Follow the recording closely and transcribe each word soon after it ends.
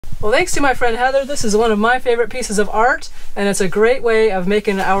Well, thanks to my friend Heather, this is one of my favorite pieces of art, and it's a great way of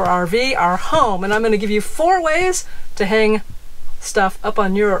making our RV our home. And I'm going to give you 4 ways to hang stuff up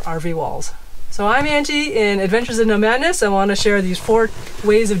on your RV walls. So I'm Angie in Adventures in No Madness. I want to share these 4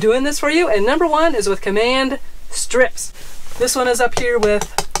 ways of doing this for you. And number 1 is with command strips. This one is up here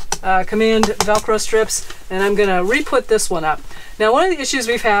with command Velcro strips, and I'm going to re-put this one up. Now, one of the issues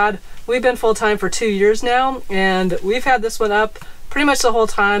we've been full-time for 2 years now, and we've had this one up pretty much the whole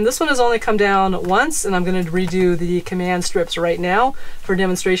time. This one has only come down once, and I'm going to redo the command strips right now for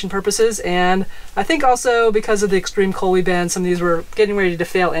demonstration purposes. And I think also because of the extreme cold we've been, some of these were getting ready to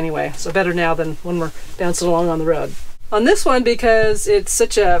fail anyway. So better now than when we're bouncing along on the road. On this one, because it's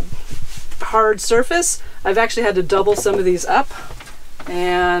such a hard surface, I've actually had to double some of these up.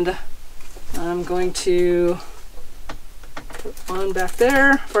 And I'm going to put one back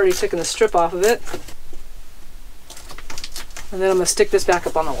there. I've already taken the strip off of it. And then I'm going to stick this back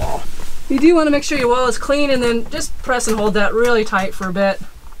up on the wall. You do want to make sure your wall is clean, and then just press and hold that really tight for a bit,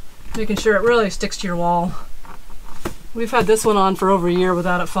 making sure it really sticks to your wall. We've had this one on for over a year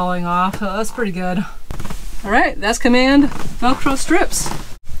without it falling off, so that's pretty good. All right, that's command Velcro strips.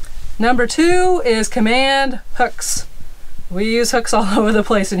 Number 2 is command hooks. We use hooks all over the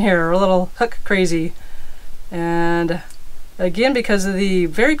place in here. We're a little hook crazy. And again, because of the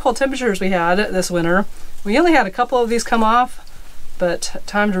very cold temperatures we had this winter, we only had a couple of these come off, but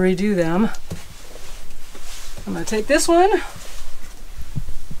time to redo them. I'm going to take this one,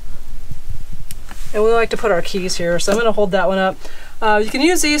 and we like to put our keys here, so I'm going to hold that one up. You can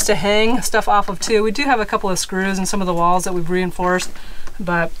use these to hang stuff off of too. We do have a couple of screws in some of the walls that we've reinforced,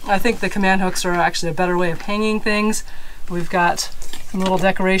 but I think the command hooks are actually a better way of hanging things. We've got some little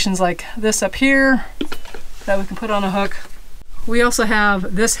decorations like this up here that we can put on a hook. We also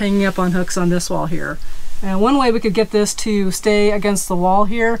have this hanging up on hooks on this wall here. And one way we could get this to stay against the wall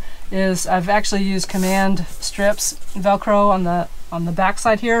here is I've actually used command strips, Velcro on the back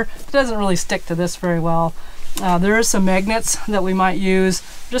side here. It doesn't really stick to this very well. There is some magnets that we might use,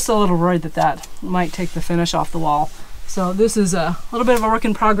 just a little worried that might take the finish off the wall. So this is a little bit of a work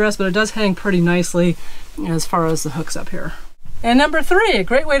in progress, but it does hang pretty nicely as far as the hooks up here. And number 3, a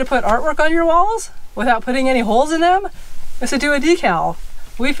great way to put artwork on your walls without putting any holes in them is to do a decal.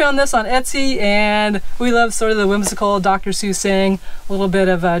 We found this on Etsy, and we love sort of the whimsical Dr. Seuss saying, a little bit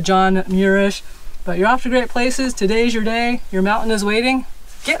of John Muirish. But you're off to great places. Today's your day. Your mountain is waiting.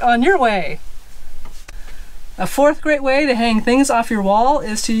 Get on your way. A 4th great way to hang things off your wall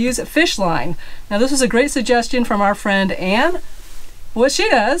is to use a fish line. Now, this is a great suggestion from our friend Anne. What she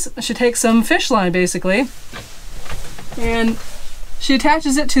does, she takes some fish line basically, and she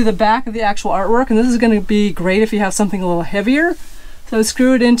attaches it to the back of the actual artwork, and this is going to be great if you have something a little heavier. So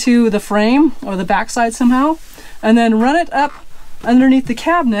screw it into the frame or the backside somehow, and then run it up underneath the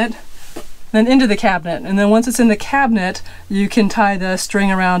cabinet, then into the cabinet. And then once it's in the cabinet, you can tie the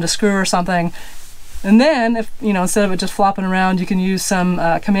string around a screw or something. And then, if you know, instead of it just flopping around, you can use some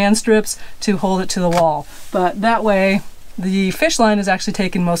command strips to hold it to the wall. But that way, the fish line is actually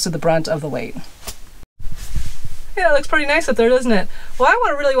taking most of the brunt of the weight. Yeah, it looks pretty nice up there, doesn't it? Well,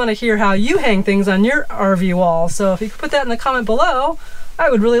 I really want to hear how you hang things on your RV wall. So if you could put that in the comment below, I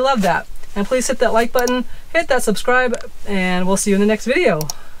would really love that. And please hit that like button, hit that subscribe, and we'll see you in the next video.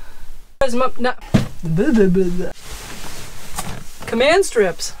 Command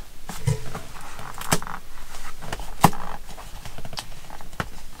strips.